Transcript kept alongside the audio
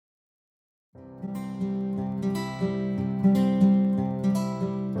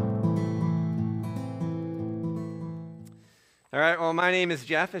All right, well, my name is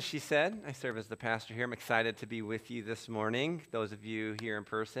Jeff, as she said. I serve as the pastor here. I'm excited to be with you this morning. Those of you here in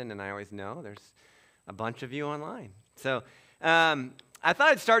person, and I always know there's a bunch of you online. So I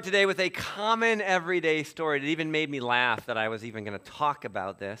thought I'd start today with a common everyday story. It even made me laugh that I was even going to talk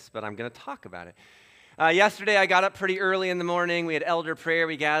about this, but I'm going to talk about it. Yesterday, I got up pretty early in the morning. We had elder prayer.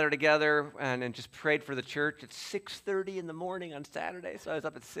 We gathered together and just prayed for the church at 6:30 in the morning on Saturday, so I was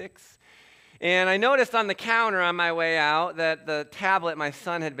up at 6. And I noticed on the counter on my way out that the tablet my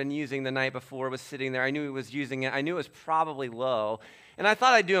son had been using the night before was sitting there. I knew he was using it. I knew it was probably low. And I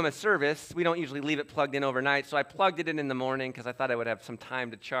thought I'd do him a service. We don't usually leave it plugged in overnight, so I plugged it in the morning because I thought I would have some time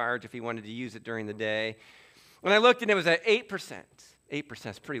to charge if he wanted to use it during the day. When I looked and it was at 8%. 8%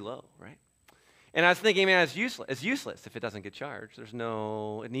 is pretty low, right? And I was thinking, man, it's useless if it doesn't get charged.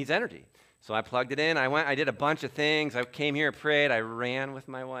 It needs energy. So I plugged it in. I did a bunch of things. I came here, prayed. I ran with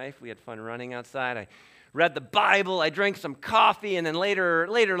my wife. We had fun running outside. I read the Bible. I drank some coffee. And then later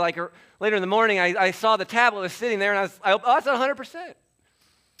in the morning, I saw the tablet was sitting there, and it's at 100%. I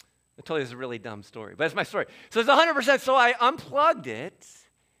told you this is a really dumb story, but it's my story. So it's 100%, so I unplugged it.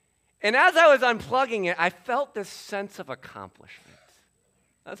 And as I was unplugging it, I felt this sense of accomplishment.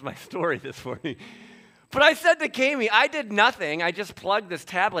 That's my story this morning. But I said to Kami, I did nothing. I just plugged this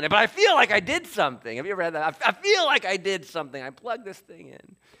tablet in. But I feel like I did something. Have you ever had that? I feel like I did something. I plugged this thing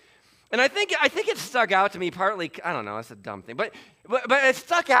in. And I think it stuck out to me partly, I don't know, it's a dumb thing. But it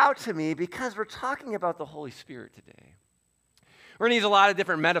stuck out to me because we're talking about the Holy Spirit today. We're going to use a lot of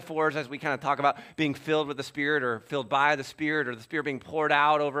different metaphors as we kind of talk about being filled with the Spirit or filled by the Spirit or the Spirit being poured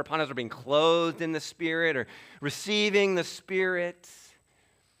out over upon us or being clothed in the Spirit or receiving the Spirit.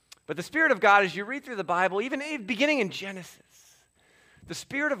 But the Spirit of God, as you read through the Bible, even beginning in Genesis, the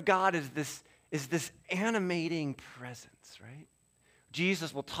Spirit of God is this animating presence, right?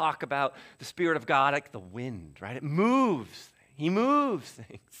 Jesus will talk about the Spirit of God like the wind, right? It moves. He moves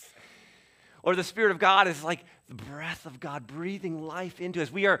things. Or the Spirit of God is like the breath of God breathing life into us.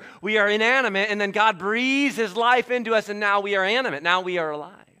 We are inanimate, and then God breathes His life into us, and now we are animate. Now we are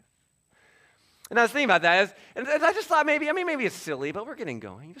alive. And I was thinking about that, and I just thought maybe it's silly, but we're getting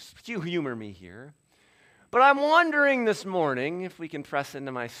going. Just you humor me here. But I'm wondering this morning, if we can press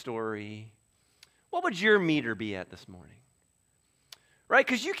into my story, what would your meter be at this morning? Right?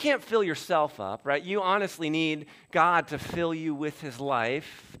 Because you can't fill yourself up, right? You honestly need God to fill you with His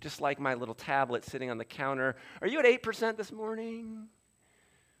life, just like my little tablet sitting on the counter. Are you at 8% this morning?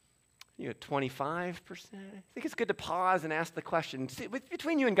 Are you at 25%? I think it's good to pause and ask the question. See,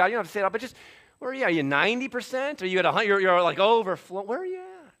 between you and God, you don't have to say it out, but just, where are you? Are you 90%? Are you at 100? You're like overflow. Where are you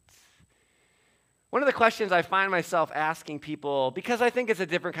at? One of the questions I find myself asking people, because I think it's a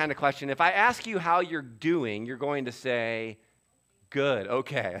different kind of question, if I ask you how you're doing, you're going to say, good,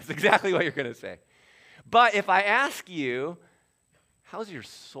 okay. That's exactly what you're going to say. But if I ask you, how's your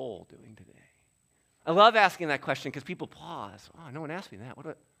soul doing today? I love asking that question because people pause. Oh, no one asked me that.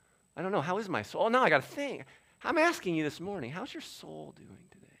 I don't know. How is my soul? Oh, now I got to think. I'm asking you this morning, how's your soul doing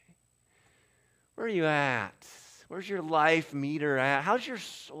today? Where are you at? Where's your life meter at? How's your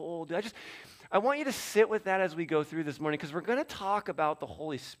soul doing? I want you to sit with that as we go through this morning because we're going to talk about the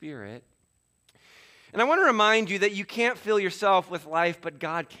Holy Spirit. And I want to remind you that you can't fill yourself with life, but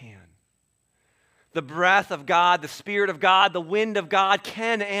God can. The breath of God, the Spirit of God, the wind of God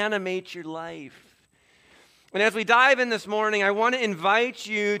can animate your life. And as we dive in this morning, I want to invite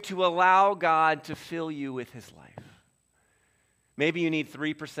you to allow God to fill you with His life. Maybe you need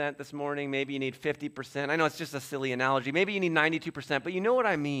 3% this morning. Maybe you need 50%. I know it's just a silly analogy. Maybe you need 92%, but you know what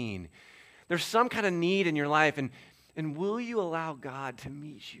I mean. There's some kind of need in your life, and will you allow God to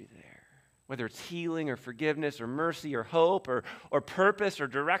meet you there? Whether it's healing or forgiveness or mercy or hope or purpose or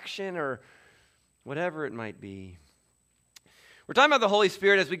direction or whatever it might be. We're talking about the Holy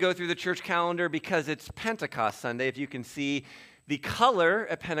Spirit as we go through the church calendar because it's Pentecost Sunday. If you can see, the color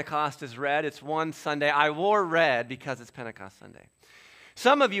at Pentecost is red. It's one Sunday. I wore red because it's Pentecost Sunday.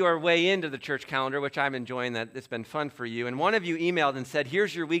 Some of you are way into the church calendar, which I'm enjoying that it's been fun for you. And one of you emailed and said,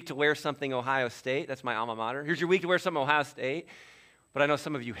 here's your week to wear something Ohio State. That's my alma mater. Here's your week to wear something Ohio State. But I know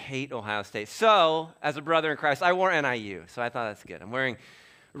some of you hate Ohio State. So, as a brother in Christ, I wore NIU, so I thought that's good. I'm wearing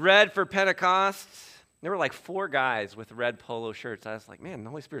red for Pentecost. There were like 4 guys with red polo shirts. I was like, man, the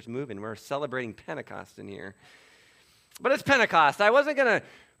Holy Spirit's moving. We're celebrating Pentecost in here. But it's Pentecost. I wasn't going to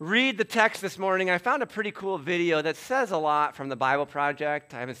read the text this morning. I found a pretty cool video that says a lot from the Bible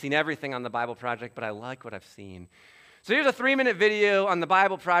Project. I haven't seen everything on the Bible Project, but I like what I've seen. So here's a 3-minute video on the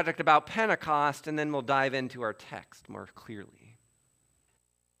Bible Project about Pentecost, and then we'll dive into our text more clearly.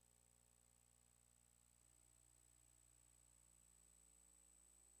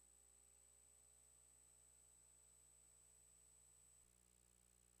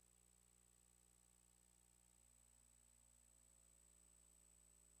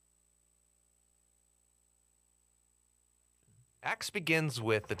 Acts begins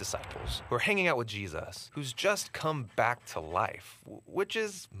with the disciples who are hanging out with Jesus, who's just come back to life, which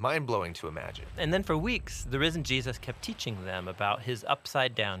is mind-blowing to imagine. And then for weeks, the risen Jesus kept teaching them about his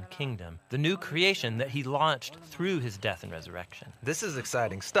upside-down kingdom, the new creation that he launched through his death and resurrection. This is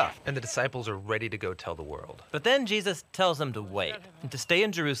exciting stuff, and the disciples are ready to go tell the world. But then Jesus tells them to wait and to stay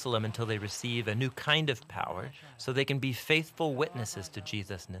in Jerusalem until they receive a new kind of power so they can be faithful witnesses to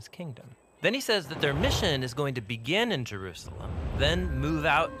Jesus and his kingdom. Then he says that their mission is going to begin in Jerusalem, then move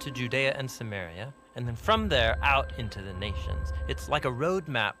out to Judea and Samaria, and then from there out into the nations. It's like a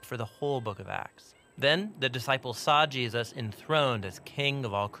roadmap for the whole book of Acts. Then the disciples saw Jesus enthroned as King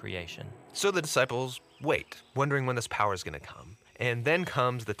of all creation. So the disciples wait, wondering when this power is going to come. And then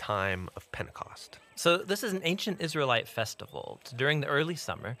comes the time of Pentecost. So this is an ancient Israelite festival. It's during the early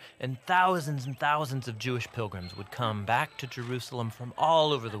summer, and thousands of Jewish pilgrims would come back to Jerusalem from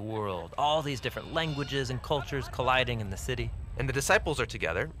all over the world, all these different languages and cultures colliding in the city. And the disciples are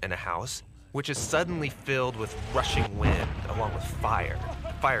together in a house, which is suddenly filled with rushing wind along with fire.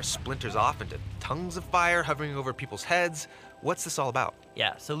 Fire splinters off into tongues of fire hovering over people's heads. What's this all about?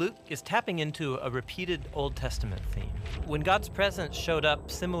 Yeah, so Luke is tapping into a repeated Old Testament theme. When God's presence showed up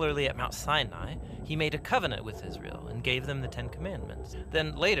similarly at Mount Sinai, he made a covenant with Israel and gave them the Ten Commandments.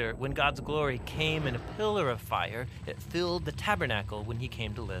 Then later, when God's glory came in a pillar of fire, it filled the tabernacle when he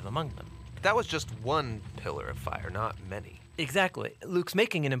came to live among them. But that was just one pillar of fire, not many. Exactly. Luke's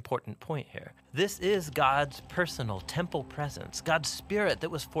making an important point here. This is God's personal temple presence, God's spirit that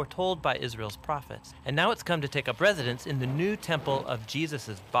was foretold by Israel's prophets. And now it's come to take up residence in the new temple of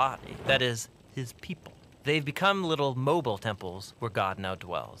Jesus' body, that is, his people. They've become little mobile temples where God now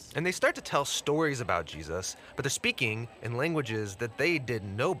dwells. And they start to tell stories about Jesus, but they're speaking in languages that they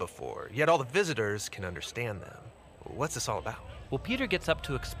didn't know before, yet all the visitors can understand them. What's this all about? Well, Peter gets up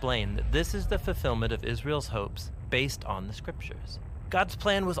to explain that this is the fulfillment of Israel's hopes based on the scriptures. God's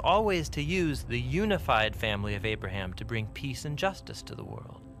plan was always to use the unified family of Abraham to bring peace and justice to the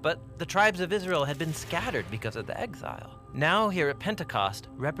world. But the tribes of Israel had been scattered because of the exile. Now here at Pentecost,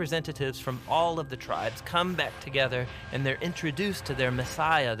 representatives from all of the tribes come back together and they're introduced to their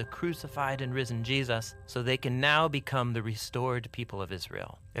Messiah, the crucified and risen Jesus, so they can now become the restored people of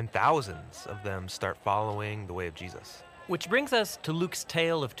Israel. And thousands of them start following the way of Jesus. Which brings us to Luke's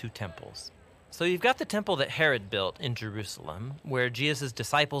tale of two temples. So you've got the temple that Herod built in Jerusalem, where Jesus'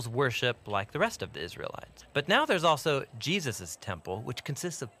 disciples worship like the rest of the Israelites. But now there's also Jesus' temple, which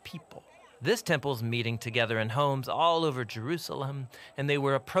consists of people. This temple's meeting together in homes all over Jerusalem, and they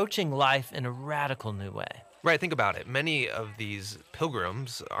were approaching life in a radical new way. Right, think about it. Many of these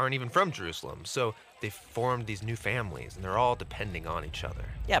pilgrims aren't even from Jerusalem, so they've formed these new families, and they're all depending on each other.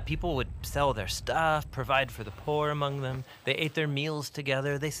 Yeah, people would sell their stuff, provide for the poor among them. They ate their meals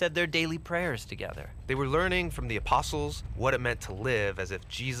together. They said their daily prayers together. They were learning from the apostles what it meant to live as if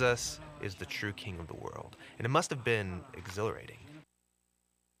Jesus is the true king of the world. And it must have been exhilarating.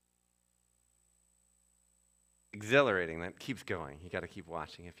 Exhilarating. That keeps going. You got to keep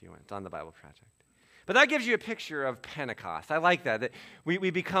watching if you want. It's on the Bible Project. But that gives you a picture of Pentecost. I like that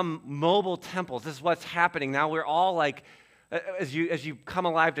we become mobile temples. This is what's happening now. We're all like, as you come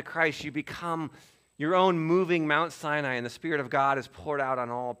alive to Christ, you become your own moving Mount Sinai, and the Spirit of God is poured out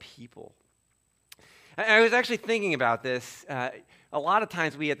on all people. I was actually thinking about this. A lot of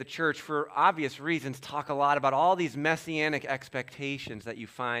times we at the church, for obvious reasons, talk a lot about all these messianic expectations that you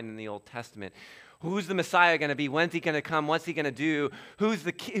find in the Old Testament. Who's the Messiah going to be? When's he going to come? What's he going to do? Who's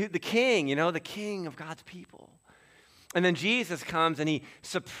the king, the king of God's people? And then Jesus comes and he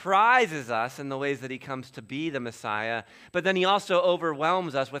surprises us in the ways that he comes to be the Messiah, but then he also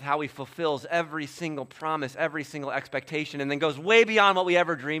overwhelms us with how he fulfills every single promise, every single expectation, and then goes way beyond what we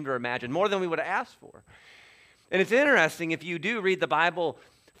ever dreamed or imagined, more than we would have asked for. And it's interesting if you do read the Bible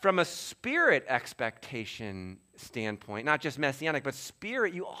from a spirit expectation standpoint, not just messianic, but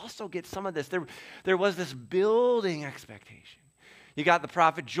spirit, you also get some of this. There was this building expectation. You got the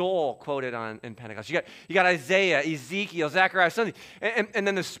prophet Joel quoted in Pentecost. You got Isaiah, Ezekiel, Zechariah, something. And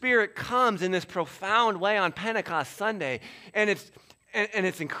then the Spirit comes in this profound way on Pentecost Sunday, and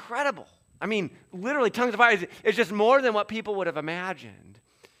it's incredible. I mean, literally, tongues of fire. It's just more than what people would have imagined,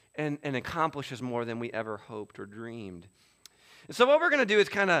 and accomplishes more than we ever hoped or dreamed. And so what we're going to do is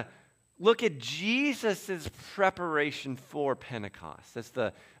kind of look at Jesus' preparation for Pentecost.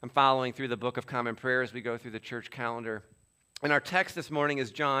 I'm following through the Book of Common Prayer as we go through the church calendar. And our text this morning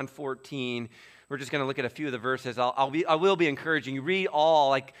is John 14. We're just going to look at a few of the verses. I will be encouraging you. Read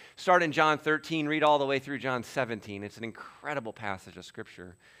all, start in John 13, read all the way through John 17. It's an incredible passage of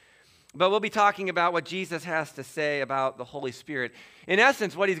Scripture. But we'll be talking about what Jesus has to say about the Holy Spirit. In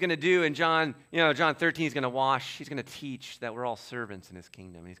essence, what he's going to do in John 13, he's going to teach that we're all servants in his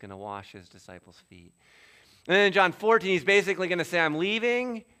kingdom. He's going to wash his disciples' feet. And then in John 14, he's basically going to say, I'm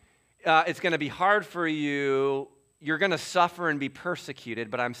leaving. It's going to be hard for you. You're going to suffer and be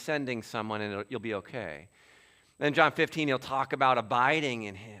persecuted, but I'm sending someone and you'll be okay. Then John 15, he'll talk about abiding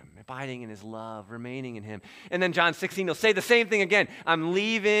in him, abiding in his love, remaining in him. And then John 16, he'll say the same thing again. I'm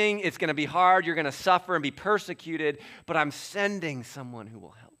leaving. It's going to be hard. You're going to suffer and be persecuted, but I'm sending someone who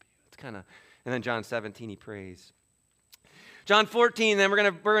will help you. And then John 17, he prays. John 14, then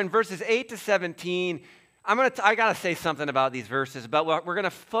we're in verses 8 to 17. I got to say something about these verses, but we're going to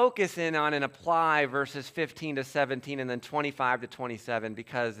focus in on and apply verses 15 to 17 and then 25 to 27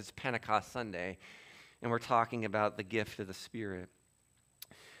 because it's Pentecost Sunday. And we're talking about the gift of the Spirit.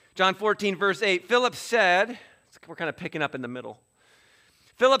 John 14, verse 8, Philip said, we're kind of picking up in the middle.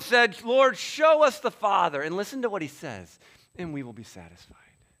 Philip said, Lord, show us the Father. And listen to what he says, and we will be satisfied.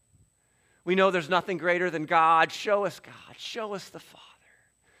 We know there's nothing greater than God. Show us God. Show us the Father.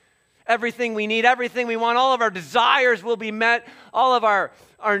 Everything we need, everything we want, all of our desires will be met. All of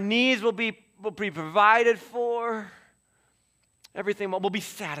our needs will be provided for. Everything will be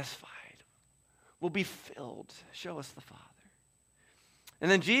satisfied. Will be filled. Show us the Father. And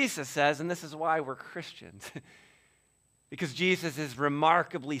then Jesus says, and this is why we're Christians, because Jesus is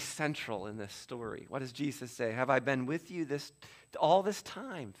remarkably central in this story. What does Jesus say? Have I been with you all this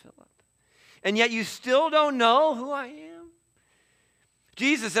time, Philip? And yet you still don't know who I am?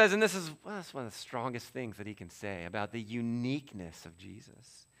 Jesus says, and this is one of the strongest things that he can say about the uniqueness of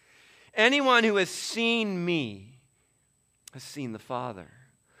Jesus. Anyone who has seen me has seen the Father.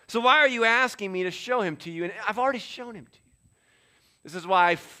 So why are you asking me to show him to you? And I've already shown him to you. This is why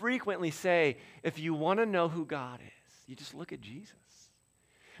I frequently say, if you want to know who God is, you just look at Jesus.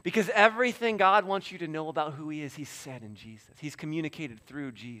 Because everything God wants you to know about who he is, he's said in Jesus. He's communicated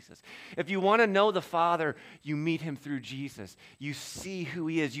through Jesus. If you want to know the Father, you meet him through Jesus. You see who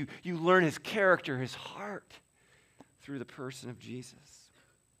he is. You learn his character, his heart, through the person of Jesus.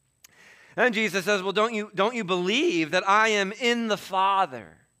 And Jesus says, well, don't you believe that I am in the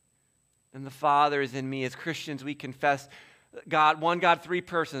Father? And the Father is in me. As Christians, we confess God, one God, three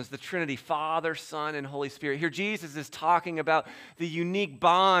persons, the Trinity, Father, Son, and Holy Spirit. Here Jesus is talking about the unique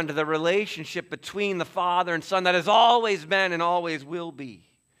bond, the relationship between the Father and Son that has always been and always will be.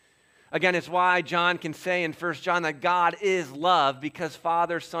 Again, it's why John can say in 1 John that God is love, because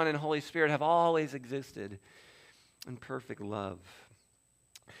Father, Son, and Holy Spirit have always existed in perfect love.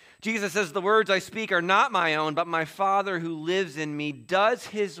 Jesus says, the words I speak are not my own, but my Father who lives in me does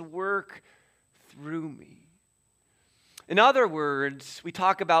his work through me. In other words, we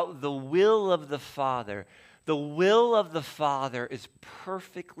talk about the will of the Father. The will of the Father is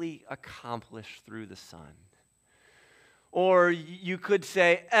perfectly accomplished through the Son. Or you could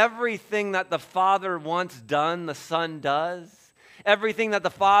say everything that the Father wants done, the Son does. Everything that the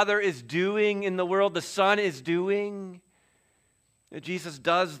Father is doing in the world, the Son is doing. Jesus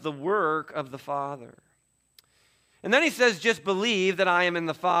does the work of the Father. And then he says, just believe that I am in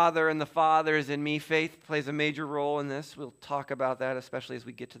the Father and the Father is in me. Faith plays a major role in this. We'll talk about that, especially as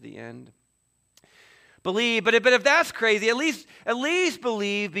we get to the end. Believe, but if that's crazy, at least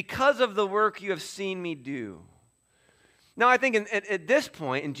believe because of the work you have seen me do. Now, I think at this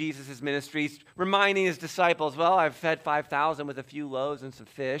point in Jesus' ministry, he's reminding his disciples, well, I've fed 5,000 with a few loaves and some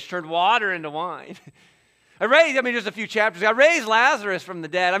fish, turned water into wine. Just a few chapters ago, I raised Lazarus from the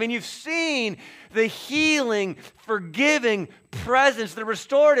dead. You've seen the healing, forgiving presence, the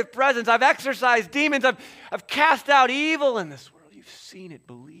restorative presence. I've exorcised demons. I've cast out evil in this world. You've seen it,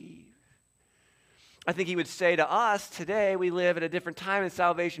 believe. I think he would say to us today, we live at a different time in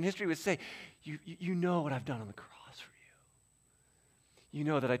salvation history, would say, you know what I've done on the cross for you. You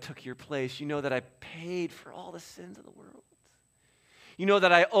know that I took your place. You know that I paid for all the sins of the world. You know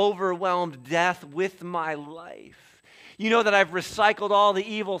that I overwhelmed death with my life. You know that I've recycled all the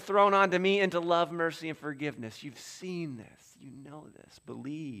evil thrown onto me into love, mercy, and forgiveness. You've seen this. You know this.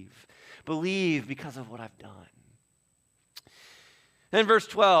 Believe. Believe because of what I've done. Then verse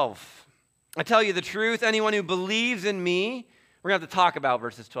 12. I tell you the truth, anyone who believes in me, we're going to have to talk about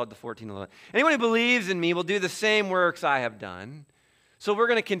verses 12 to 14 a little bit. Anyone who believes in me will do the same works I have done. So we're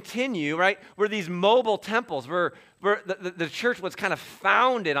going to continue, right? We're these mobile temples. The church was kind of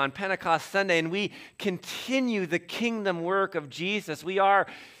founded on Pentecost Sunday, and we continue the kingdom work of Jesus. We are,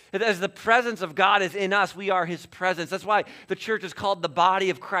 as the presence of God is in us, we are his presence. That's why the church is called the body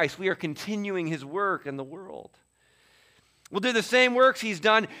of Christ. We are continuing his work in the world. We'll do the same works he's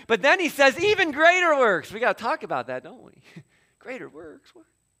done, but then he says even greater works. We got to talk about that, don't we? Greater works.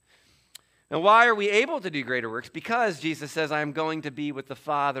 And why are we able to do greater works? Because Jesus says, I am going to be with the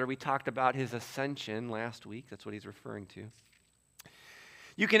Father. We talked about his ascension last week. That's what he's referring to.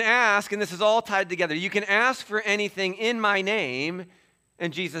 You can ask, and this is all tied together, you can ask for anything in my name,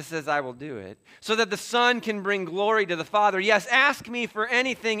 and Jesus says, I will do it, so that the Son can bring glory to the Father. Yes, ask me for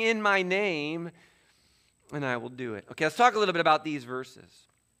anything in my name, and I will do it. Okay, let's talk a little bit about these verses.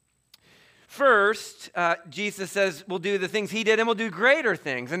 First, Jesus says we'll do the things he did and we'll do greater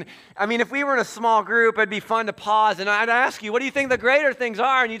things. And I mean, if we were in a small group, it'd be fun to pause and I'd ask you, what do you think the greater things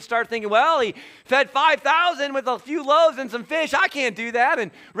are? And you'd start thinking, well, he fed 5,000 with a few loaves and some fish. I can't do that. And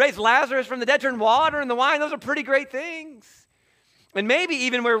raised Lazarus from the dead, turned water into wine. Those are pretty great things. And maybe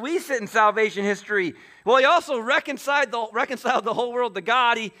even where we sit in salvation history, well, he also reconciled the whole world to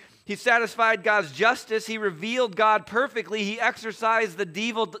God. He satisfied God's justice. He revealed God perfectly. He exorcised the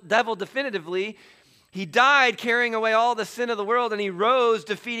devil definitively. He died carrying away all the sin of the world, and he rose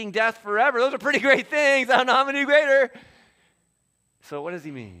defeating death forever. Those are pretty great things. I don't know how many greater. So what does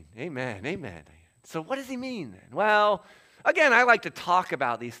he mean? Amen, amen. So what does he mean then? Well, again, I like to talk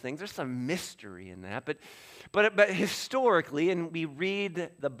about these things. There's some mystery in that, but historically, and we read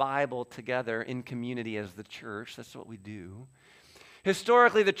the Bible together in community as the church. That's what we do.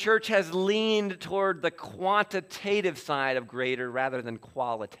 Historically, the church has leaned toward the quantitative side of greater rather than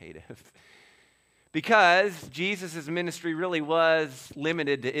qualitative. Because Jesus' ministry really was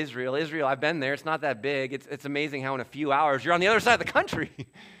limited to Israel. Israel, I've been there. It's not that big. It's amazing how in a few hours you're on the other side of the country.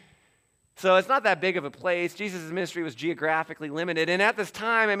 So it's not that big of a place. Jesus' ministry was geographically limited. And at this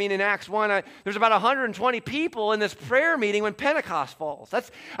time, I mean, in Acts 1, there's about 120 people in this prayer meeting when Pentecost falls. That's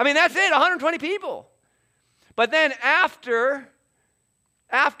it, 120 people. But then after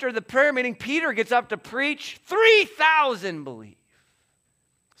the prayer meeting, Peter gets up to preach, 3,000 believe.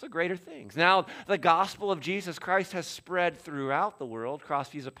 So greater things. Now, the gospel of Jesus Christ has spread throughout the world.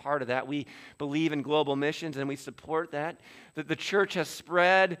 Crossview is a part of that. We believe in global missions and we support that. That the church has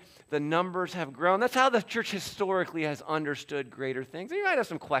spread, the numbers have grown. That's how the church historically has understood greater things. And you might have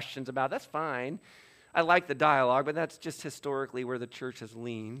some questions about it. That's fine. I like the dialogue, but that's just historically where the church has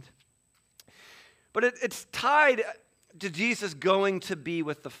leaned. But it's tied to Jesus going to be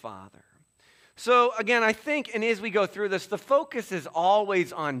with the Father. So again, I think, and as we go through this, the focus is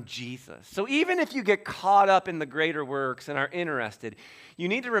always on Jesus. So even if you get caught up in the greater works and are interested, you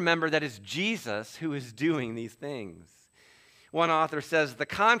need to remember that it's Jesus who is doing these things. One author says, the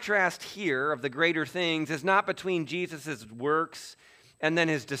contrast here of the greater things is not between Jesus' works and then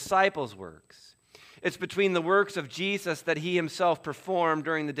his disciples' works. It's between the works of Jesus that he himself performed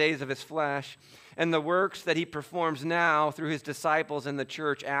during the days of his flesh and the works that he performs now through his disciples in the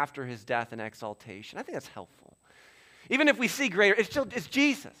church after his death and exaltation. I think that's helpful. Even if we see greater, it's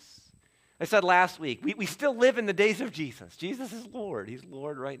Jesus. I said last week, we still live in the days of Jesus. Jesus is Lord. He's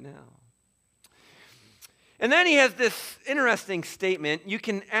Lord right now. And then he has this interesting statement, you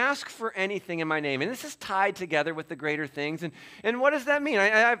can ask for anything in my name. And this is tied together with the greater things. And what does that mean?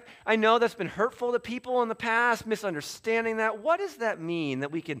 I know that's been hurtful to people in the past, misunderstanding that. What does that mean,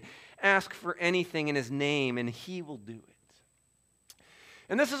 that we can ask for anything in his name and he will do it?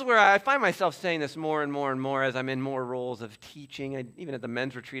 And this is where I find myself saying this more and more and more as I'm in more roles of teaching. Even at the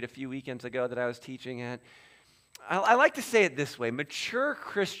men's retreat a few weekends ago that I was teaching at, I like to say it this way, mature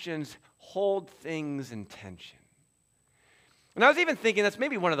Christians hold things in tension. And I was even thinking that's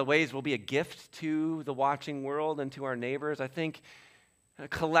maybe one of the ways we'll be a gift to the watching world and to our neighbors. I think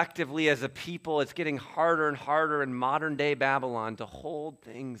collectively as a people, it's getting harder and harder in modern day Babylon to hold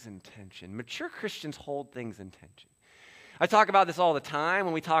things in tension. Mature Christians hold things in tension. I talk about this all the time.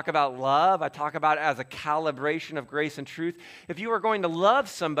 When we talk about love, I talk about it as a calibration of grace and truth. If you are going to love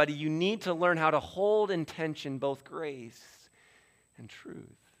somebody, you need to learn how to hold in tension both grace and truth.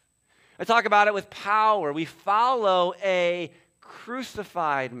 I talk about it with power. We follow a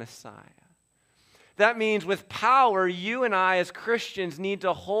crucified Messiah. That means with power, you and I as Christians need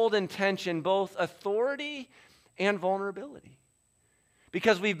to hold in tension both authority and vulnerability.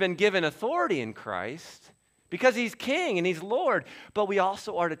 Because we've been given authority in Christ, because he's king and he's Lord, but we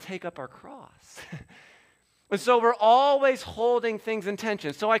also are to take up our cross. And so we're always holding things in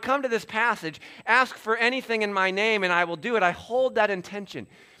tension. So I come to this passage, ask for anything in my name and I will do it. I hold that in tension.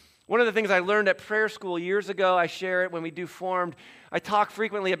 One of the things I learned at prayer school years ago, I share it when we do Formed. I talk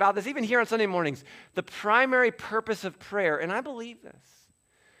frequently about this, even here on Sunday mornings. The primary purpose of prayer, and I believe this,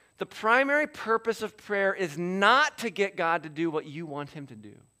 the primary purpose of prayer is not to get God to do what you want him to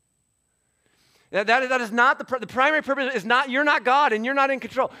do. That is not the primary purpose is not, you're not God and you're not in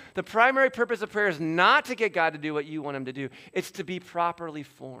control. The primary purpose of prayer is not to get God to do what you want him to do. It's to be properly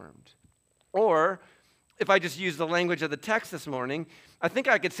formed. Or if I just use the language of the text this morning, I think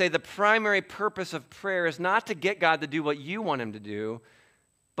I could say the primary purpose of prayer is not to get God to do what you want him to do,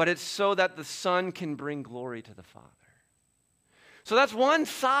 but it's so that the Son can bring glory to the Father. So that's one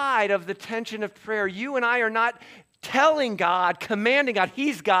side of the tension of prayer. You and I are not telling God, commanding God,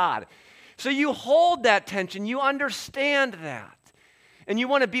 he's God. So you hold that tension, you understand that. And you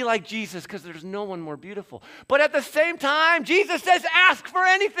want to be like Jesus because there's no one more beautiful. But at the same time, Jesus says, ask for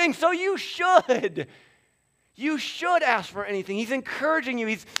anything, so you should. You should ask for anything. He's encouraging you.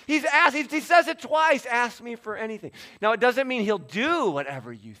 He says it twice, ask me for anything. Now, it doesn't mean he'll do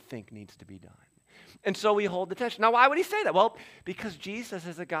whatever you think needs to be done. And so we hold the tension. Now, why would he say that? Well, because Jesus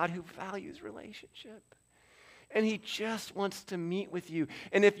is a God who values relationship. And he just wants to meet with you.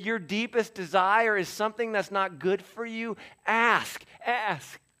 And if your deepest desire is something that's not good for you, ask.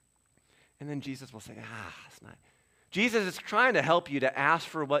 And then Jesus will say, it's not. Jesus is trying to help you to ask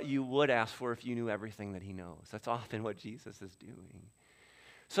for what you would ask for if you knew everything that he knows. That's often what Jesus is doing.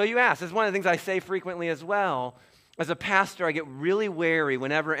 So you ask. It's one of the things I say frequently as well. As a pastor, I get really wary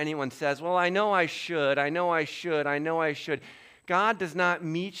whenever anyone says, well, I know I should. God does not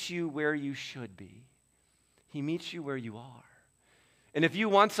meet you where you should be. He meets you where you are. And if you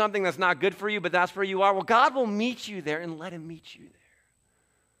want something that's not good for you, but that's where you are, well, God will meet you there, and let him meet you there.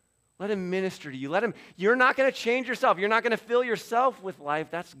 Let him minister to you. You're not going to change yourself. You're not going to fill yourself with life.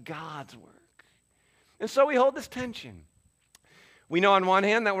 That's God's work. And so we hold this tension. We know on one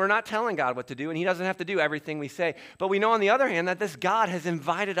hand that we're not telling God what to do, and he doesn't have to do everything we say. But we know on the other hand that this God has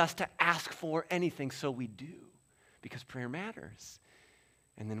invited us to ask for anything, so we do, because prayer matters.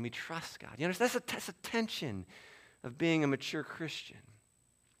 And then we trust God. You understand? That's a tension of being a mature Christian.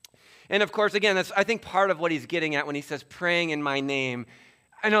 And of course, again, that's I think part of what he's getting at when he says praying in my name.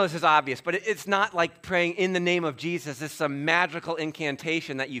 I know this is obvious, but it's not like praying in the name of Jesus. It's some magical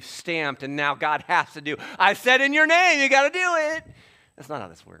incantation that you've stamped and now God has to do. I said in your name, you got to do it. That's not how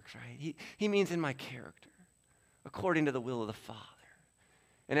this works, right? He means in my character, according to the will of the Father.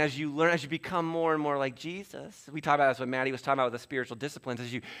 And as you learn, as you become more and more like Jesus, we talked about that's what Maddie was talking about with the spiritual disciplines.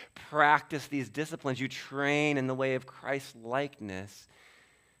 As you practice these disciplines, you train in the way of Christ-likeness,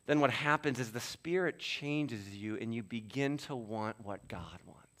 then what happens is the Spirit changes you and you begin to want what God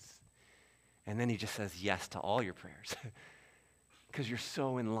wants. And then he just says yes to all your prayers because you're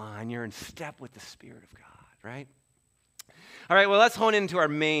so in line. You're in step with the Spirit of God, right? All right, well, let's hone into our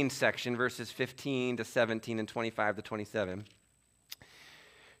main section, verses 15 to 17 and 25 to 27.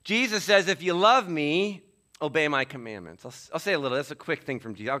 Jesus says, if you love me, obey my commandments. I'll say a little. That's a quick thing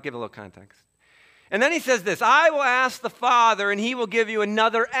from Jesus. I'll give a little context. And then he says this, I will ask the Father, and he will give you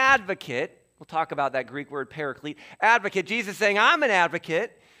another advocate. We'll talk about that Greek word paraclete. Advocate. Jesus saying, I'm an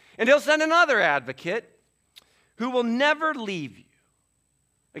advocate, and he'll send another advocate who will never leave you.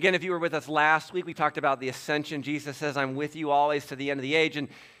 Again, if you were with us last week, we talked about the ascension. Jesus says, I'm with you always to the end of the age. And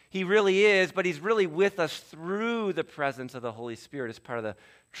he really is, but he's really with us through the presence of the Holy Spirit as part of the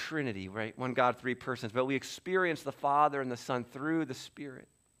Trinity, right? One God, three persons. But we experience the Father and the Son through the Spirit.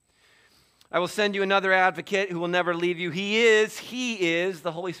 I will send you another advocate who will never leave you. He is,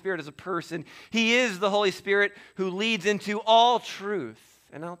 the Holy Spirit is a person. He is the Holy Spirit who leads into all truth.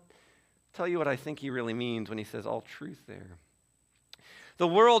 And I'll tell you what I think he really means when he says all truth there. The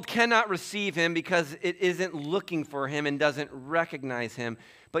world cannot receive him because it isn't looking for him and doesn't recognize him.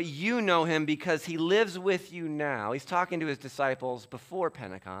 But you know him because he lives with you now. He's talking to his disciples before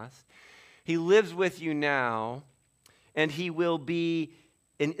Pentecost. He lives with you now, and he will be,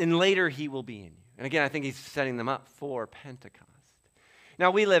 and later he will be in you. And again, I think he's setting them up for Pentecost. Now,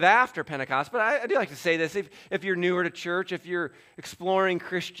 we live after Pentecost, but I do like to say this. If you're newer to church, if you're exploring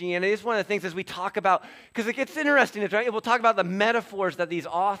Christianity, it's one of the things as we talk about, because it gets interesting, right? We'll talk about the metaphors that these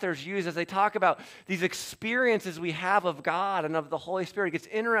authors use as they talk about these experiences we have of God and of the Holy Spirit. It gets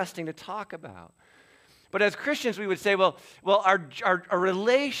interesting to talk about. But as Christians, we would say, well, our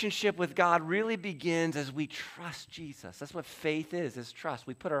relationship with God really begins as we trust Jesus. That's what faith is trust.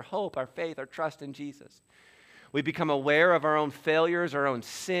 We put our hope, our faith, our trust in Jesus. We become aware of our own failures, our own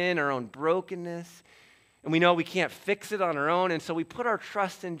sin, our own brokenness. And we know we can't fix it on our own. And so we put our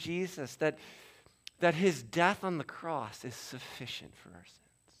trust in Jesus, that his death on the cross is sufficient for our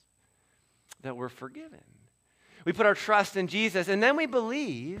sins, that we're forgiven. We put our trust in Jesus, and then we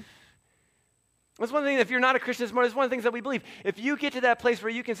believe. That's one thing, if you're not a Christian this morning, it's one of the things that we believe. If you get to that place where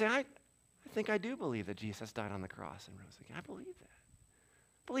you can say, I think I do believe that Jesus died on the cross and rose again. I believe that.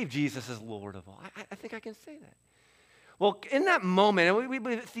 I believe Jesus is Lord of all. I think I can say that. Well, in that moment, and we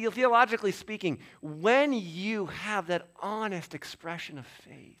believe, theologically speaking, when you have that honest expression of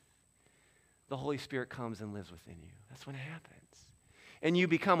faith, the Holy Spirit comes and lives within you. That's when it happens. And you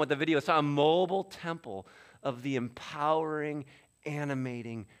become what the video saw, a mobile temple of the empowering,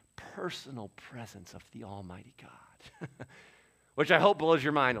 animating, personal presence of the Almighty God. Which I hope blows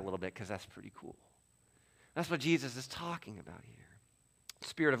your mind a little bit, because that's pretty cool. That's what Jesus is talking about here.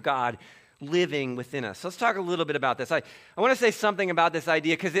 Spirit of God living within us. So let's talk a little bit about this. I want to say something about this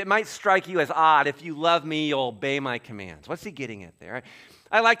idea, because it might strike you as odd. If you love me, you'll obey my commands. What's he getting at there?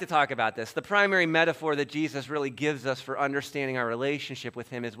 I like to talk about this. The primary metaphor that Jesus really gives us for understanding our relationship with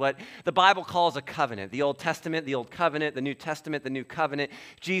him is what the Bible calls a covenant. The Old Testament, the Old Covenant, the New Testament, the New Covenant.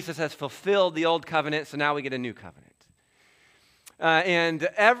 Jesus has fulfilled the Old Covenant, so now we get a new covenant. And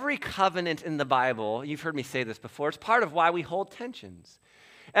every covenant in the Bible, you've heard me say this before, it's part of why we hold tensions.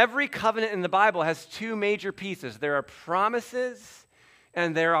 Every covenant in the Bible has two major pieces. There are promises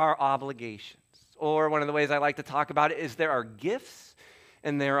and there are obligations. Or one of the ways I like to talk about it is there are gifts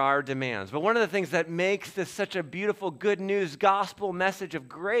and there are demands. But one of the things that makes this such a beautiful good news gospel message of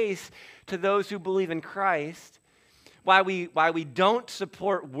grace to those who believe in Christ, why we don't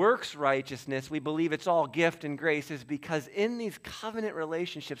support works righteousness, we believe it's all gift and grace, is because in these covenant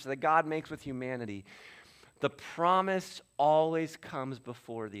relationships that God makes with humanity, the promise always comes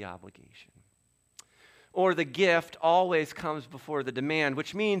before the obligation. Or the gift always comes before the demand,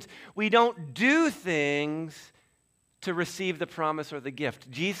 which means we don't do things to receive the promise or the gift.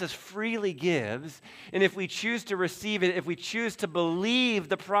 Jesus freely gives, and if we choose to receive it, if we choose to believe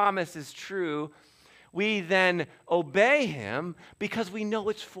the promise is true, we then obey him because we know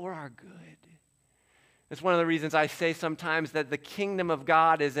it's for our good. It's one of the reasons I say sometimes that the kingdom of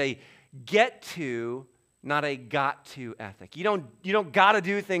God is a get to, not a got to ethic. You don't got to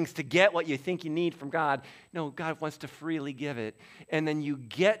do things to get what you think you need from God. No, God wants to freely give it. And then you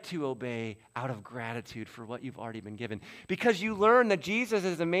get to obey out of gratitude for what you've already been given. Because you learn that Jesus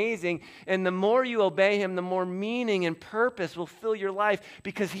is amazing, and the more you obey him, the more meaning and purpose will fill your life,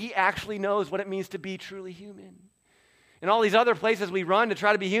 because he actually knows what it means to be truly human. And all these other places we run to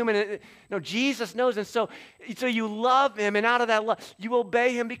try to be human, no, Jesus knows. And so you love him, and out of that love, you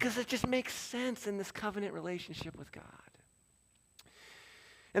obey him because it just makes sense in this covenant relationship with God.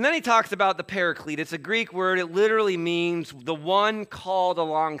 And then he talks about the paraclete. It's a Greek word. It literally means the one called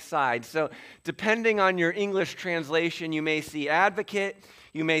alongside. So depending on your English translation, you may see advocate,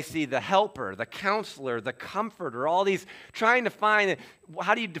 you may see the helper, the counselor, the comforter, all these trying to find,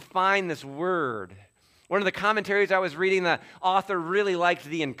 how do you define this word? One of the commentaries I was reading, the author really liked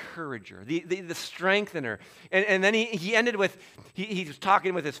the encourager, the strengthener. And then he ended with, he was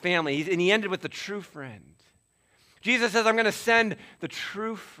talking with his family, and he ended with the true friend. Jesus says, I'm going to send the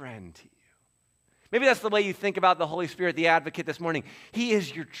true friend to you. Maybe that's the way you think about the Holy Spirit, the advocate, this morning. He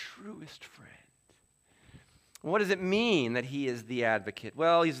is your truest friend. What does it mean that he is the advocate?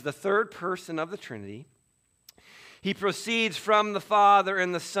 Well, he's the third person of the Trinity. He proceeds from the Father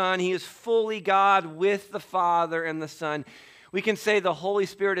and the Son. He is fully God with the Father and the Son. We can say the Holy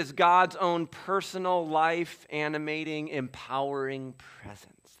Spirit is God's own personal life, animating, empowering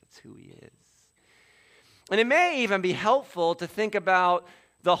presence. That's who he is. And it may even be helpful to think about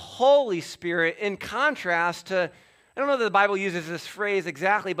the Holy Spirit in contrast to, I don't know that the Bible uses this phrase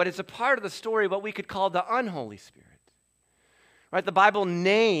exactly, but it's a part of the story, what we could call the unholy Spirit. Right? The Bible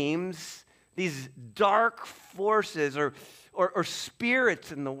names these dark forces or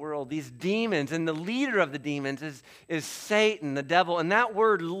spirits in the world, these demons, and the leader of the demons is Satan, the devil, and that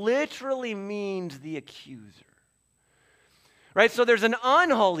word literally means the accuser. Right? So there's an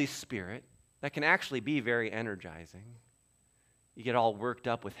unholy spirit that can actually be very energizing. You get all worked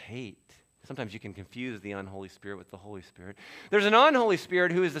up with hate. Sometimes you can confuse the unholy spirit with the Holy Spirit. There's an unholy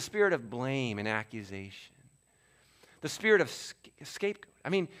spirit who is the spirit of blame and accusation. The spirit of scapegoat.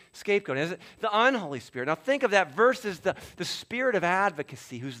 Is it the unholy spirit? Now think of that versus the spirit of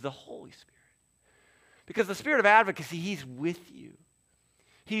advocacy, who's the Holy Spirit. Because the spirit of advocacy, he's with you.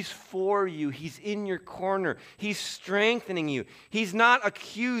 He's for you. He's in your corner. He's strengthening you. He's not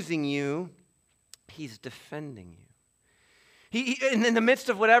accusing you. He's defending you. In the midst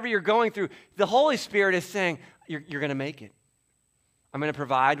of whatever you're going through, the Holy Spirit is saying, you're going to make it. I'm going to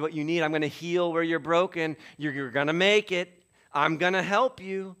provide what you need. I'm going to heal where you're broken. You're going to make it. I'm going to help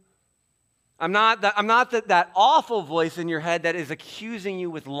you. I'm not that awful voice in your head that is accusing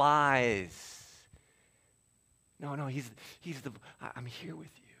you with lies. No, I'm here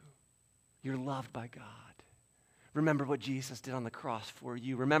with you. You're loved by God. Remember what Jesus did on the cross for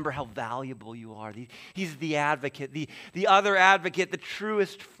you. Remember how valuable you are. He's the advocate, the other advocate, the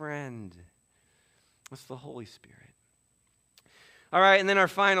truest friend. That's the Holy Spirit. All right, and then our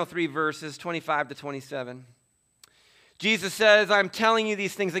final three verses, 25 to 27. Jesus says, I'm telling you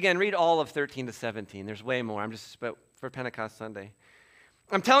these things. Again, read all of 13 to 17. There's way more. I'm just for Pentecost Sunday.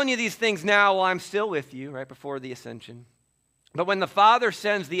 I'm telling you these things now while I'm still with you, right before the ascension. But when the Father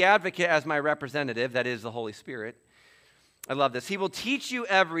sends the advocate as my representative, that is the Holy Spirit, I love this. He will teach you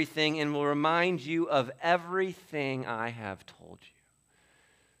everything and will remind you of everything I have told you.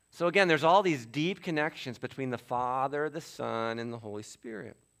 So again, there's all these deep connections between the Father, the Son, and the Holy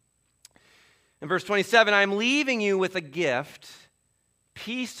Spirit. In verse 27, I'm leaving you with a gift,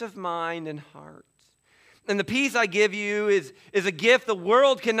 peace of mind and heart. And the peace I give you is a gift the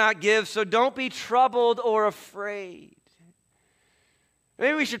world cannot give, so don't be troubled or afraid.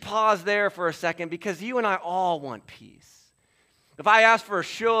 Maybe we should pause there for a second because you and I all want peace. If I asked for a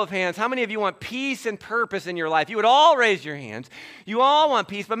show of hands, how many of you want peace and purpose in your life? You would all raise your hands. You all want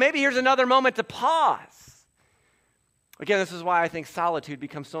peace, but maybe here's another moment to pause. Again, this is why I think solitude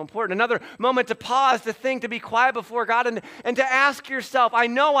becomes so important. Another moment to pause, to think, to be quiet before God, and to ask yourself, I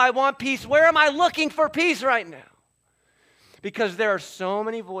know I want peace. Where am I looking for peace right now? Because there are so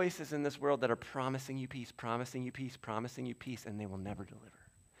many voices in this world that are promising you peace, promising you peace, promising you peace, and they will never deliver.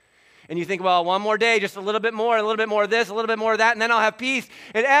 And you think, well, one more day, just a little bit more, a little bit more of this, a little bit more of that, and then I'll have peace.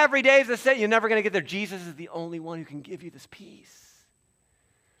 And every day is the same. You're never going to get there. Jesus is the only one who can give you this peace.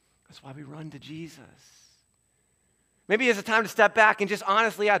 That's why we run to Jesus. Maybe it's a time to step back and just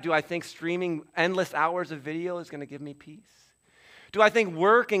honestly ask, do I think streaming endless hours of video is going to give me peace? Do I think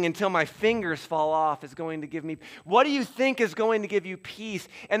working until my fingers fall off is going to give me? What do you think is going to give you peace?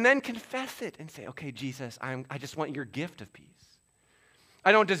 And then confess it and say, okay, Jesus, I just want your gift of peace.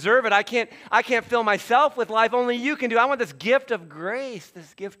 I don't deserve it. I can't fill myself with life. Only you can do. I want this gift of grace,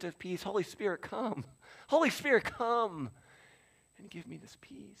 this gift of peace. Holy Spirit, come. Holy Spirit, come and give me this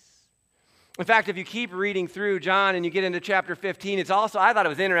peace. In fact, if you keep reading through John and you get into chapter 15, it's also, I thought it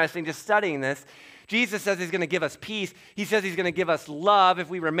was interesting just studying this. Jesus says he's going to give us peace. He says he's going to give us love. If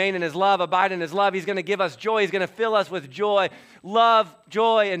we remain in his love, abide in his love, he's going to give us joy. He's going to fill us with joy, love,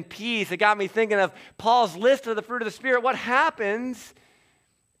 joy, and peace. It got me thinking of Paul's list of the fruit of the Spirit. What happens,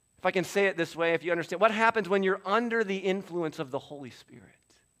 if I can say it this way, if you understand, what happens when you're under the influence of the Holy Spirit?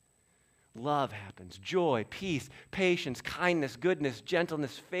 Love happens, joy, peace, patience, kindness, goodness,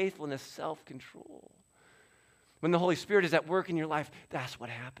 gentleness, faithfulness, self-control. When the Holy Spirit is at work in your life, that's what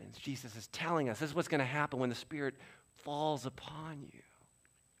happens. Jesus is telling us this is what's going to happen when the Spirit falls upon you.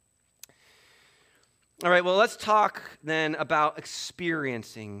 All right, well, let's talk then about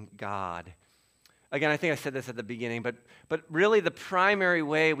experiencing God. Again, I think I said this at the beginning, but really the primary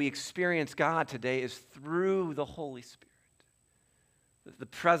way we experience God today is through the Holy Spirit. The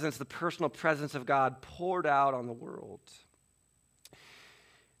presence, the personal presence of God poured out on the world.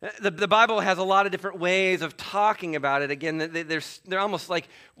 The Bible has a lot of different ways of talking about it. Again, they're almost like,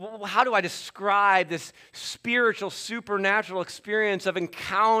 well, how do I describe this spiritual, supernatural experience of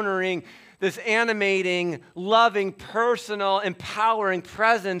encountering this animating, loving, personal, empowering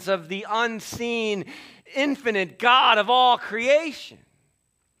presence of the unseen, infinite God of all creation?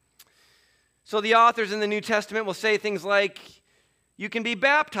 So the authors in the New Testament will say things like, you can be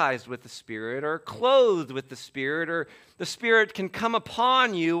baptized with the Spirit or clothed with the Spirit, or the Spirit can come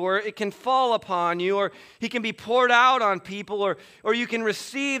upon you, or it can fall upon you, or he can be poured out on people, or you can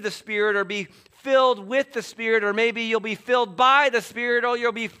receive the Spirit or be filled with the Spirit, or maybe you'll be filled by the Spirit, or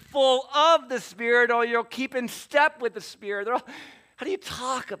you'll be full of the Spirit, or you'll keep in step with the Spirit. How do you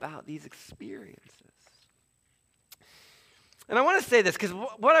talk about these experiences? And I want to say this because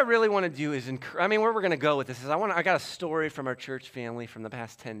what I really want to do is, where we're going to go with this is I got a story from our church family from the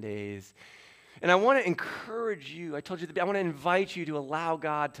past 10 days. And I want to encourage you, I want to invite you to allow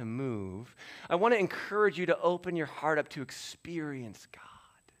God to move. I want to encourage you to open your heart up to experience God.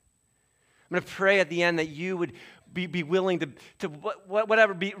 I'm going to pray at the end that you would be willing to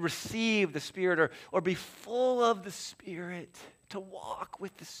receive the Spirit or be full of the Spirit, to walk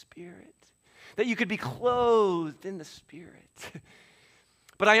with the Spirit. That you could be clothed in the Spirit.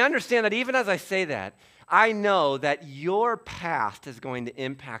 But I understand that even as I say that, I know that your past is going to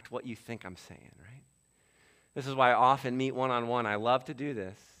impact what you think I'm saying, right? This is why I often meet one-on-one. I love to do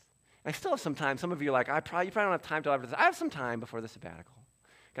this. I still have some time. Some of you are like, you probably don't have time till after this. I have some time before the sabbatical.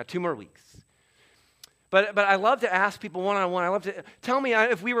 Got 2 more weeks. But I love to ask people one-on-one. I love to tell me,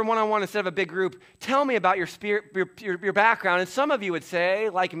 if we were one-on-one instead of a big group, tell me about your spirit, your background. And some of you would say,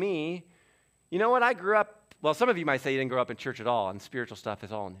 like me, you know what, I grew up, well, some of you might say you didn't grow up in church at all, and spiritual stuff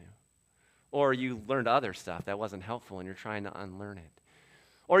is all new. Or you learned other stuff that wasn't helpful, and you're trying to unlearn it.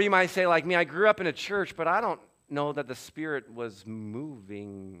 Or you might say, like me, I grew up in a church, but I don't know that the Spirit was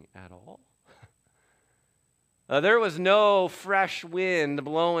moving at all. There was no fresh wind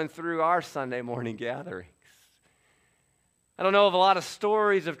blowing through our Sunday morning gatherings. I don't know of a lot of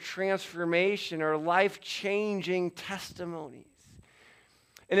stories of transformation or life-changing testimonies.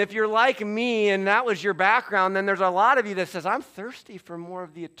 And if you're like me and that was your background, then there's a lot of you that says, I'm thirsty for more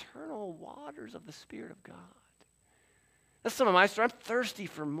of the eternal waters of the Spirit of God. That's some of my story. I'm thirsty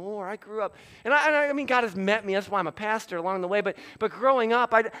for more. I grew up, and I mean, God has met me. That's why I'm a pastor along the way. But growing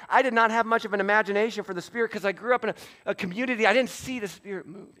up, I did not have much of an imagination for the Spirit because I grew up in a community. I didn't see the Spirit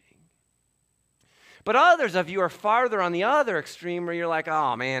moving. But others of you are farther on the other extreme where you're like,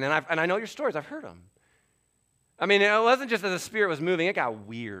 oh, man, and I know your stories. I've heard them. I mean, it wasn't just that the Spirit was moving. It got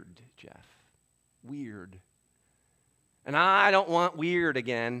weird, Jeff. Weird. And I don't want weird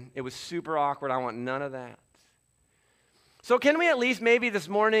again. It was super awkward. I want none of that. So can we at least maybe this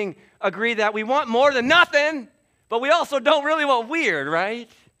morning agree that we want more than nothing, but we also don't really want weird, right?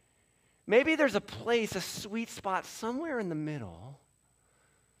 Maybe there's a place, a sweet spot somewhere in the middle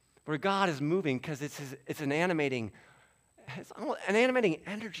where God is moving because it's an animating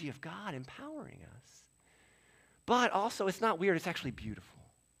energy of God empowering us. But also it's not weird, it's actually beautiful.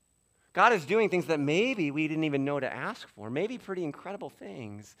 God is doing things that maybe we didn't even know to ask for, maybe pretty incredible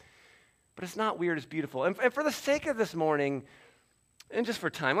things. But it's not weird, it's beautiful. And for the sake of this morning, and just for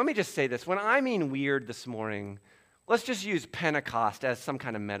time, let me just say this. When I mean weird this morning, let's just use Pentecost as some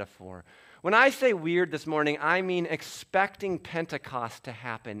kind of metaphor. When I say weird this morning, I mean expecting Pentecost to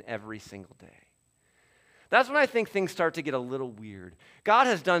happen every single day. That's when I think things start to get a little weird. God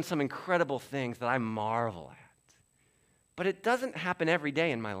has done some incredible things that I marvel at. But it doesn't happen every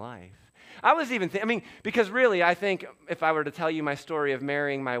day in my life. I was even because really, I think if I were to tell you my story of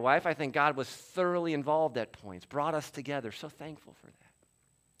marrying my wife, I think God was thoroughly involved at points, brought us together. So thankful for that.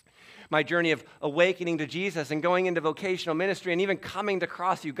 My journey of awakening to Jesus and going into vocational ministry and even coming to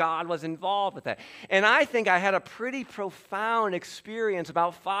Crossview, God was involved with that. And I think I had a pretty profound experience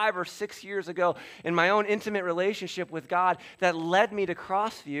about 5 or 6 years ago in my own intimate relationship with God that led me to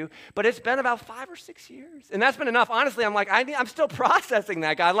Crossview. But it's been about 5 or 6 years. And that's been enough. Honestly, I'm still processing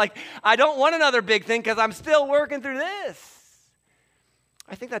that, God. Like, I don't want another big thing because I'm still working through this.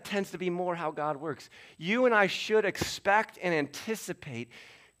 I think that tends to be more how God works. You and I should expect and anticipate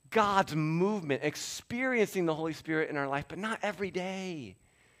God's movement, experiencing the Holy Spirit in our life, but not every day.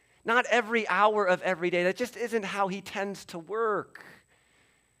 Not every hour of every day. That just isn't how he tends to work.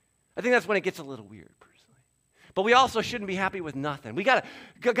 I think that's when it gets a little weird, personally. But we also shouldn't be happy with nothing. We got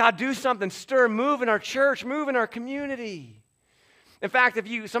to, God, do something, stir, move in our church, move in our community. In fact,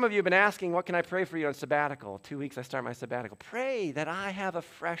 some of you have been asking, what can I pray for you on sabbatical? 2 weeks I start my sabbatical. Pray that I have a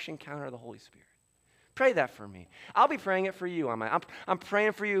fresh encounter of the Holy Spirit. Pray that for me. I'll be praying it for you. I'm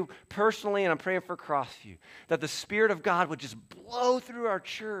praying for you personally, and I'm praying for Crossview, that the Spirit of God would just blow through our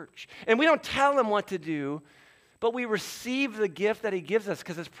church. And we don't tell him what to do, but we receive the gift that he gives us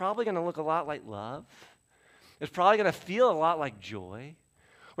because it's probably going to look a lot like love. It's probably going to feel a lot like joy.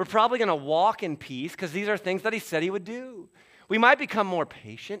 We're probably going to walk in peace because these are things that he said he would do. We might become more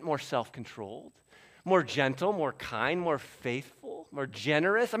patient, more self-controlled, more gentle, more kind, more faithful, more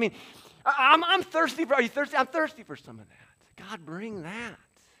generous. I'm thirsty for, are you thirsty? I'm thirsty for some of that. God, bring that.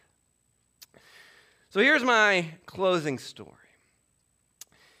 So here's my closing story.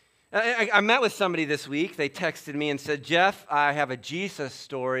 I met with somebody this week. They texted me and said, Jeff, I have a Jesus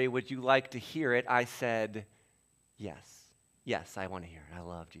story. Would you like to hear it? I said, yes. Yes, I want to hear it. I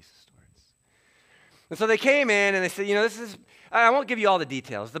love Jesus stories. And so they came in and they said, I won't give you all the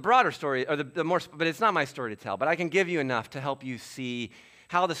details. The broader story, or the more, but it's not my story to tell, but I can give you enough to help you see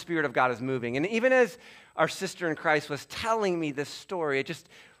how the Spirit of God is moving. And even as our sister in Christ was telling me this story, it just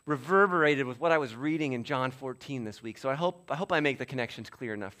reverberated with what I was reading in John 14 this week. So I hope I make the connections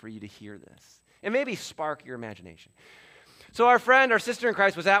clear enough for you to hear this and maybe spark your imagination. So our sister in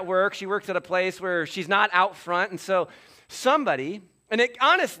Christ was at work. She works at a place where she's not out front. And so somebody,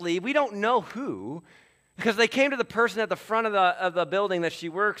 honestly, we don't know who, because they came to the person at the front of the building that she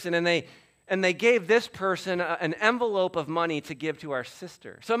works in, and they gave this person an envelope of money to give to our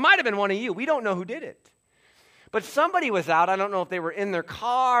sister. So it might have been one of you. We don't know who did it. But somebody was out. I don't know if they were in their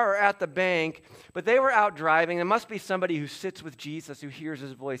car or at the bank, but they were out driving. It must be somebody who sits with Jesus, who hears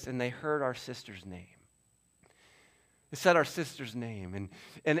his voice, and they heard our sister's name. They said our sister's name.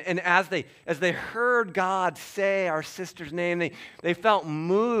 And as they heard God say our sister's name, they felt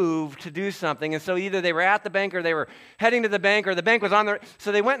moved to do something. And so either they were at the bank or they were heading to the bank, or the bank was on their,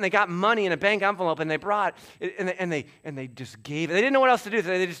 so they went and they got money in a bank envelope and they brought it, and they just gave it. They didn't know what else to do. So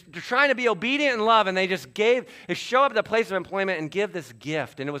they're trying to be obedient in love, and they show up at the place of employment and give this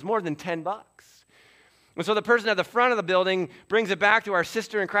gift. And it was more than $10. And so the person at the front of the building brings it back to our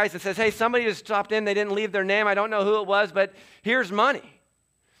sister in Christ and says, hey, somebody just stopped in. They didn't leave their name. I don't know who it was, but here's money.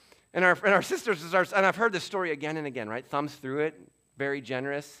 And our sister starts, and I've heard this story again and again, right? Thumbs through it, very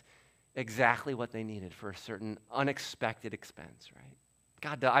generous, exactly what they needed for a certain unexpected expense, right?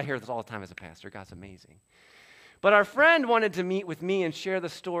 I hear this all the time as a pastor. God's amazing. But our friend wanted to meet with me and share the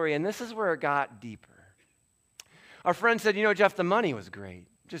story, and this is where it got deeper. Our friend said, Jeff, the money was great.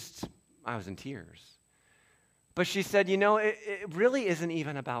 I was in tears. But she said, it really isn't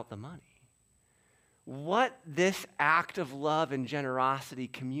even about the money. What this act of love and generosity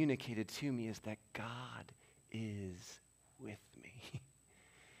communicated to me is that God is with me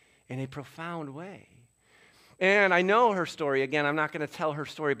in a profound way. And I know her story. Again, I'm not going to tell her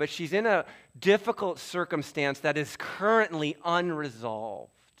story, but she's in a difficult circumstance that is currently unresolved.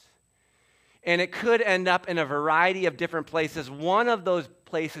 And it could end up in a variety of different places, one of those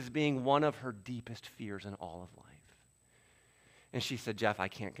places being one of her deepest fears in all of life. And she said, Jeff, I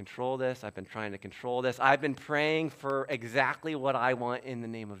can't control this. I've been trying to control this. I've been praying for exactly what I want in the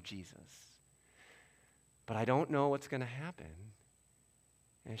name of Jesus. But I don't know what's going to happen.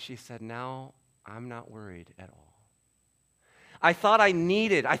 And she said, now I'm not worried at all. I thought I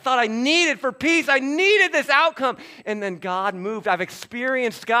needed for peace. I needed this outcome. And then God moved. I've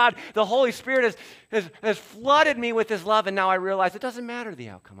experienced God. The Holy Spirit has flooded me with his love. And now I realize it doesn't matter the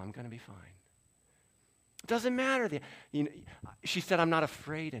outcome. I'm going to be fine. It doesn't matter. She said, I'm not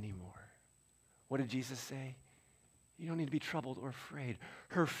afraid anymore. What did Jesus say? You don't need to be troubled or afraid.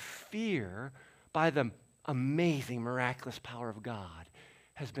 Her fear, by the amazing, miraculous power of God,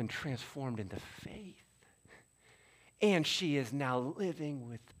 has been transformed into faith. And she is now living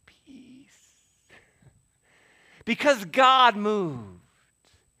with peace. Because God moved.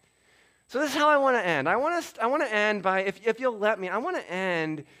 So this is how I want to end. I want to end by, if you'll let me, I want to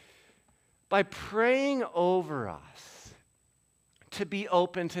end by praying over us to be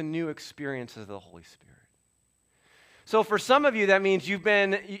open to new experiences of the Holy Spirit. So for some of you, that means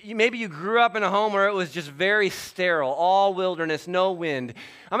maybe you grew up in a home where it was just very sterile, all wilderness, no wind.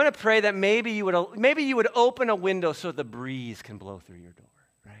 I'm going to pray that maybe you would open a window so the breeze can blow through your door,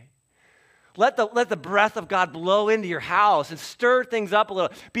 right? Let the breath of God blow into your house and stir things up a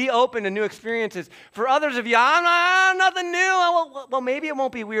little. Be open to new experiences. For others of you, I'm nothing new. Well, maybe it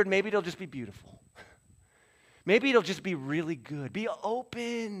won't be weird. Maybe it'll just be beautiful. Maybe it'll just be really good. Be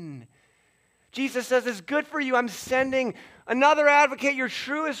open. Jesus says, it's good for you. I'm sending another advocate, your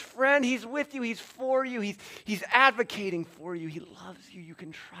truest friend. He's with you. He's for you. He's advocating for you. He loves you. You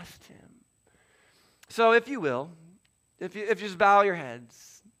can trust him. So if you will, if you just bow your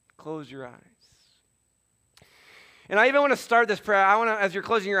heads, close your eyes. And I even want to start this prayer. As you're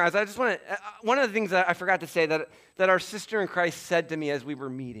closing your eyes, I just want to, one of the things that I forgot to say that our sister in Christ said to me as we were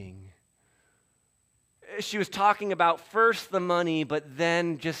meeting, she was talking about first the money, but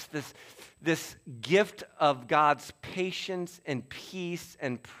then just this gift of God's patience and peace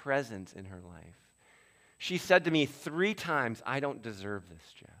and presence in her life. She said to me 3 times, I don't deserve this,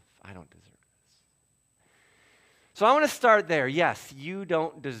 Jeff. I don't deserve this. So I want to start there. Yes, you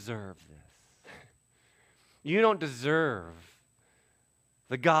don't deserve this. You don't deserve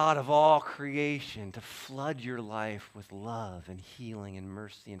the God of all creation to flood your life with love and healing and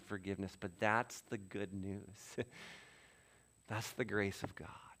mercy and forgiveness, but that's the good news. That's the grace of God.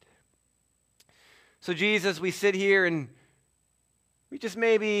 So Jesus, we sit here and we just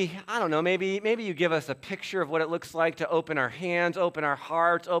maybe you give us a picture of what it looks like to open our hands, open our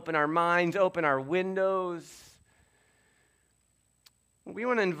hearts, open our minds, open our windows. We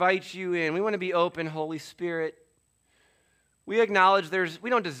want to invite you in. We want to be open, Holy Spirit. We acknowledge we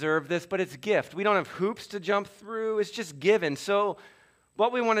don't deserve this, but it's a gift. We don't have hoops to jump through. It's just given. So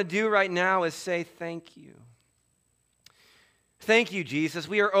what we want to do right now is say thank you. Thank you, Jesus.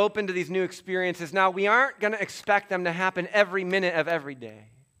 We are open to these new experiences. Now, we aren't going to expect them to happen every minute of every day.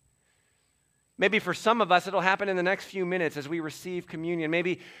 Maybe for some of us, it'll happen in the next few minutes as we receive communion.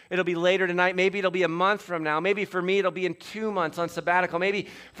 Maybe it'll be later tonight. Maybe it'll be a month from now. Maybe for me, it'll be in 2 months on sabbatical. Maybe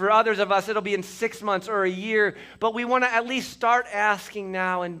for others of us, it'll be in 6 months or a year. But we want to at least start asking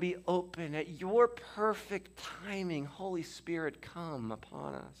now and be open. At your perfect timing, Holy Spirit, come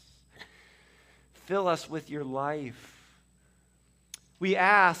upon us. Fill us with your life. We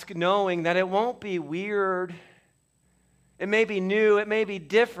ask knowing that it won't be weird. It may be new. It may be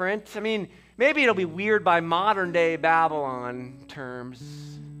different. I mean, maybe it'll be weird by modern day Babylon terms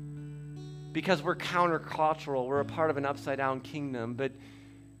because we're countercultural. We're a part of an upside down kingdom.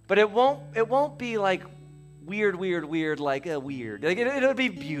 But it won't be like weird, like weird. Like it'll be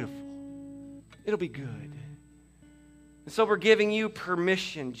beautiful. It'll be good. And so we're giving you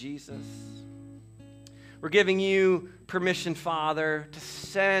permission, Jesus. We're giving you permission, Father, to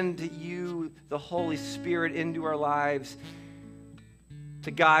send you the Holy Spirit into our lives to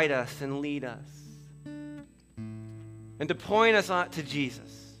guide us and lead us and to point us on to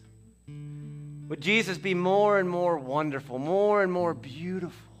Jesus. Would Jesus be more and more wonderful, more and more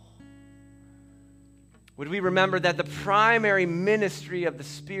beautiful? Would we remember that the primary ministry of the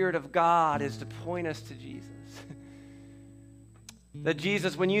Spirit of God is to point us to Jesus? That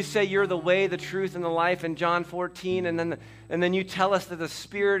Jesus, when you say you're the way, the truth, and the life in John 14, and then you tell us that the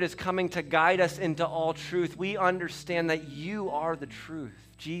Spirit is coming to guide us into all truth, we understand that you are the truth.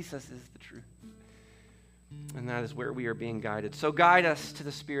 Jesus is the truth. And that is where we are being guided. So guide us to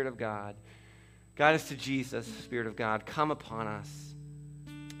the Spirit of God. Guide us to Jesus, Spirit of God. Come upon us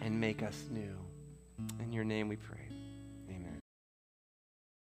and make us new. In your name we pray.